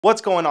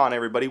What's going on,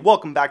 everybody?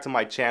 Welcome back to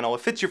my channel.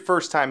 If it's your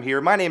first time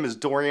here, my name is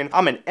Dorian.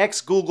 I'm an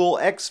ex-Google,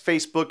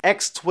 ex-Facebook,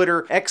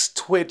 ex-Twitter,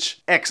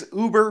 ex-Twitch,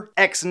 ex-Uber,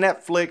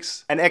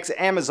 ex-Netflix, and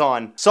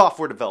ex-Amazon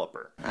software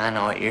developer. I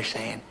know what you're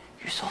saying.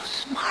 You're so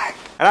smart.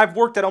 And I've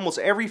worked at almost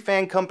every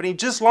FAANG company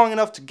just long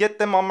enough to get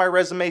them on my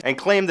resume and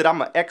claim that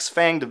I'm an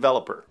ex-FAANG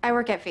developer. I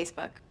work at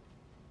Facebook.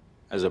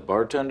 As a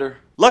bartender?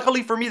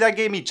 Luckily for me, that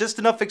gave me just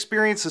enough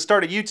experience to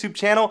start a YouTube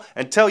channel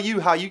and tell you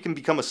how you can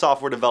become a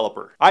software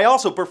developer. I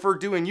also prefer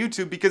doing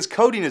YouTube because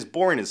coding is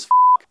boring as f***.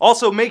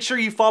 Also, make sure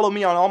you follow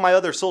me on all my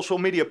other social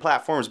media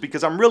platforms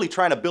because I'm really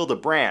trying to build a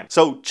brand.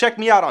 So check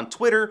me out on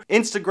Twitter,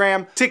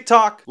 Instagram,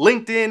 TikTok,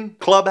 LinkedIn,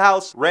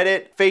 Clubhouse,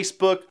 Reddit,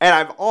 Facebook, and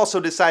I've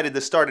also decided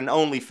to start an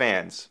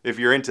OnlyFans if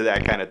you're into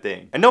that kind of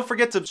thing. And don't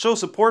forget to show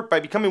support by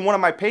becoming one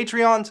of my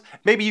Patreons.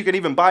 Maybe you can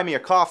even buy me a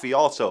coffee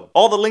also.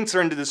 All the links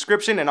are in the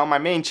description and on my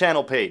main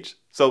channel page.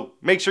 So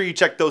make sure you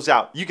check those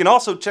out. You can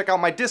also check out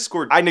my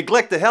Discord. I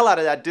neglect the hell out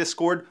of that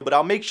Discord, but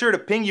I'll make sure to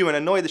ping you and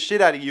annoy the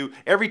shit out of you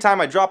every time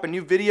I drop a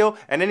new video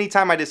and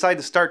anytime I decide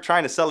to start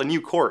trying to sell a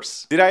new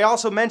course. Did I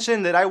also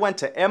mention that I went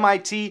to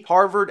MIT,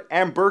 Harvard,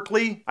 and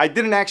Berkeley? I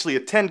didn't actually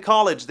attend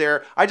college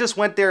there. I just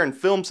went there and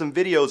filmed some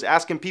videos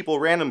asking people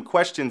random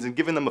questions and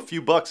giving them a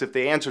few bucks if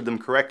they answered them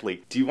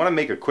correctly. Do you want to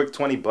make a quick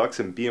 20 bucks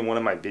and be in one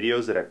of my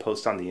videos that I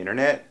post on the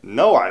internet?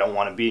 No, I don't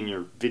want to be in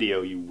your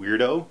video, you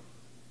weirdo.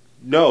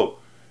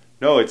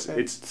 No, it's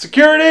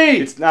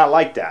security! It's not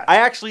like that. I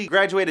actually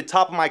graduated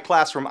top of my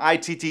class from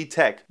ITT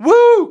Tech.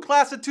 Woo!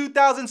 Class of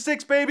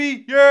 2006,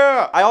 baby!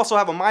 Yeah! I also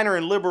have a minor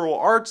in liberal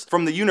arts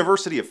from the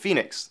University of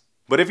Phoenix.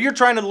 But if you're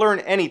trying to learn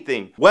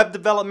anything, web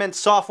development,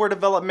 software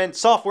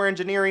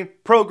engineering,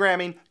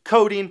 programming,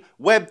 coding,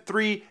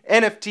 Web3,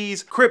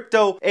 NFTs,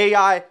 crypto,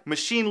 AI,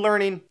 machine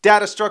learning,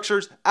 data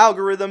structures,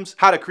 algorithms,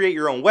 how to create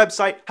your own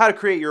website, how to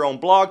create your own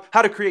blog,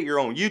 how to create your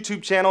own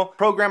YouTube channel,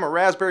 program a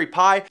Raspberry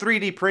Pi,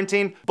 3D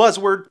printing,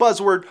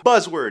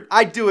 buzzword.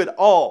 I do it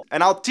all,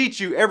 and I'll teach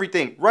you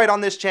everything right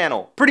on this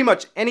channel. Pretty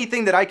much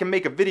anything that I can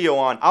make a video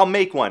on, I'll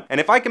make one. And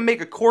if I can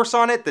make a course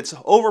on it that's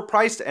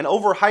overpriced and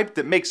overhyped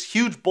that makes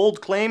huge bold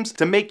claims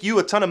to make you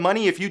a ton of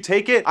money if you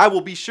take it, I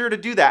will be sure to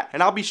do that.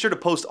 And I'll be sure to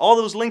post all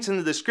those links in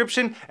the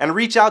description and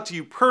reach out to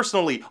you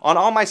personally on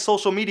all my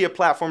social media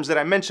platforms that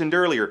I mentioned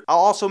earlier. I'll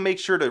also make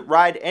sure to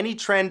ride any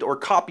trend or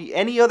copy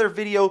any other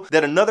video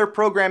that another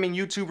programming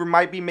YouTuber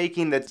might be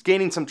making that's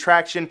gaining some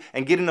traction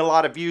and getting a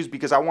lot of views,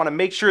 because I want to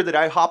make sure that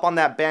I hop on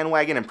that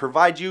bandwagon and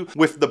provide you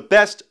with the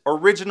best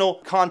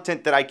original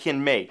content that I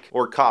can make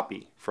or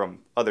copy from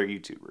other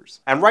YouTubers.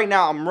 And right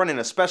now I'm running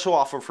a special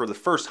offer for the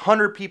first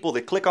 100 people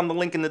that click on the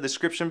link in the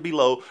description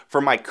below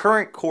for my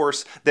current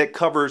course that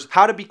covers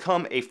how to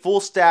become a full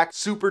stack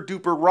super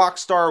duper rock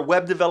star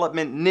web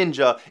development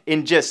ninja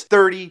in just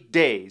 30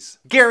 days.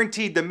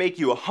 Guaranteed to make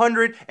you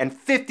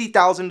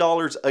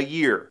 $150,000 a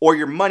year or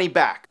your money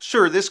back.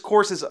 Sure, this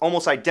course is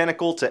almost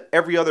identical to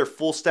every other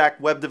full stack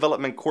web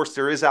development course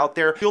there is out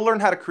there. You'll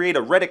learn how to create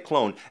a Reddit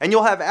clone and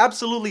you'll have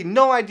absolutely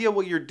no idea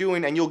what you're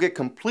doing and you'll get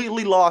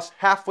completely lost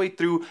halfway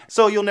through,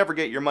 so you'll never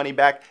get your money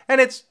back,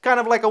 and it's kind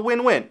of like a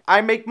win-win.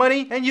 I make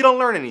money and you don't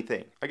learn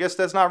anything. I guess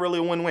that's not really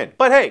a win-win.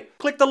 But hey,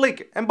 click the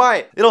link and buy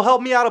it. It'll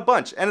help me out a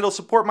bunch and it'll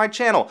support my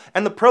channel,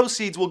 and the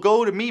proceeds will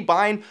go to me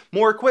buying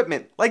more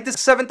equipment, like this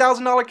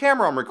 $7,000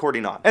 camera I'm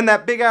recording on, and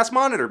that big ass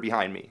monitor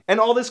behind me, and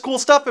all this cool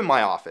stuff in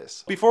my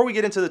office. Before we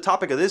get into the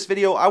topic of this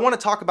video, I want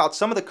to talk about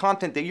some of the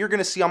content that you're going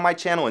to see on my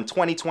channel in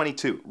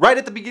 2022. Right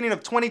at the beginning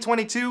of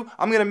 2022,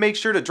 I'm going to make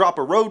sure to drop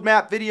a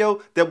roadmap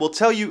video that will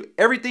tell you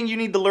everything you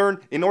need to learn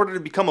in order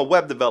to become a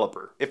web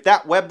developer. If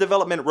that web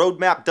development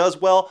roadmap does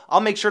well,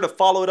 I'll make sure to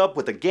follow it up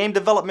with a game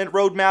development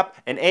roadmap,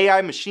 an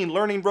AI machine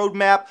learning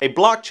roadmap, a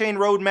blockchain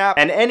roadmap,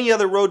 and any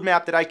other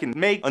roadmap that I can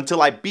make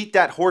until I beat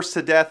that horse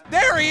to death.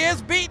 There he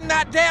is, beating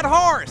that dead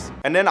horse!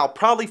 And then I'll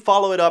probably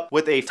follow it up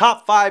with a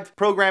top 5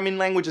 programming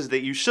languages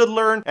that you should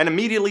learn, and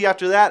immediately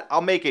after that,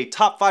 I'll make a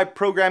top 5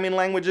 programming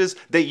languages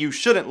that you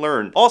shouldn't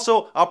learn.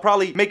 Also, I'll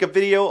probably make a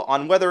video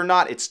on whether or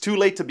not it's too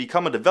late to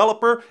become a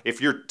developer,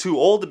 if you're too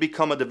old to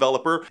become a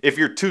developer, if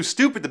you're too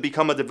stupid to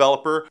become a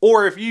developer,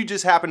 or if you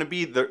just happen to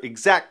be the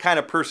exact kind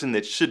of person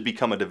that should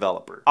become a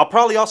developer. I'll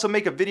probably also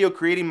make a video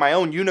creating my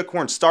own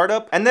unicorn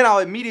startup, and then I'll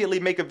immediately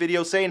make a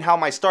video saying how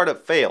my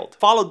startup failed,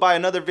 followed by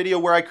another video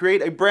where I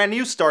create a brand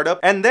new startup,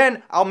 and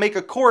then I'll make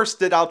a course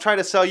that I'll try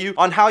to sell you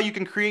on how you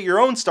can create your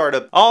own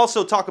startup. I'll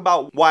also talk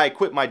about why I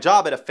quit my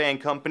job at a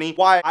FAANG company,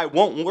 why I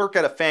won't work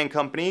at a FAANG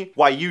company,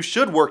 why you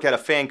should work at a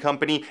FAANG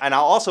company, and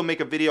I'll also make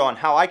a video on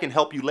how I can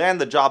help you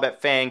land the job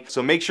at FAANG,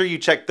 so make sure you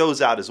check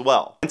those out as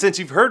well. And since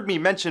you've heard me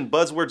mention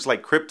buzzwords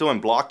like crypto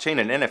and blockchain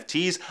and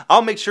NFTs,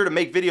 I'll make sure to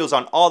make videos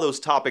on all those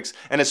topics,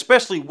 and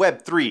especially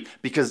Web3,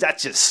 because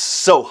that's just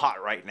so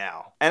hot right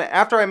now. And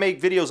after I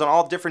make videos on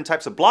all different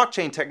types of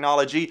blockchain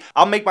technology,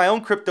 I'll make my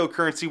own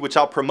cryptocurrency, which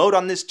I'll promote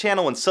on this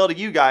channel and sell to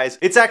you guys.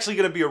 It's actually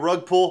going to be a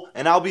rug pull,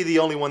 and I'll be the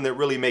only one that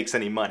really makes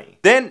any money.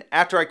 Then,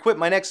 after I quit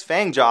my next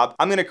FAANG job,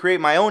 I'm going to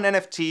create my own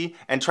NFT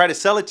and try to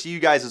sell it to you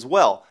guys as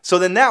well. So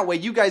then that way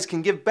you guys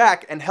can give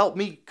back and help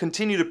me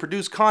continue to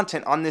produce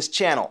content on this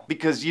channel.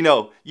 Because, you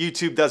know,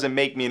 YouTube YouTube doesn't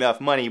make me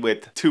enough money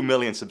with 2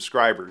 million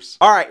subscribers.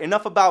 Alright,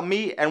 enough about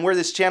me and where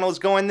this channel is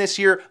going this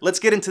year. Let's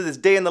get into this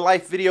day in the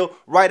life video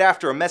right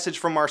after a message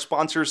from our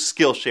sponsors,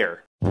 Skillshare.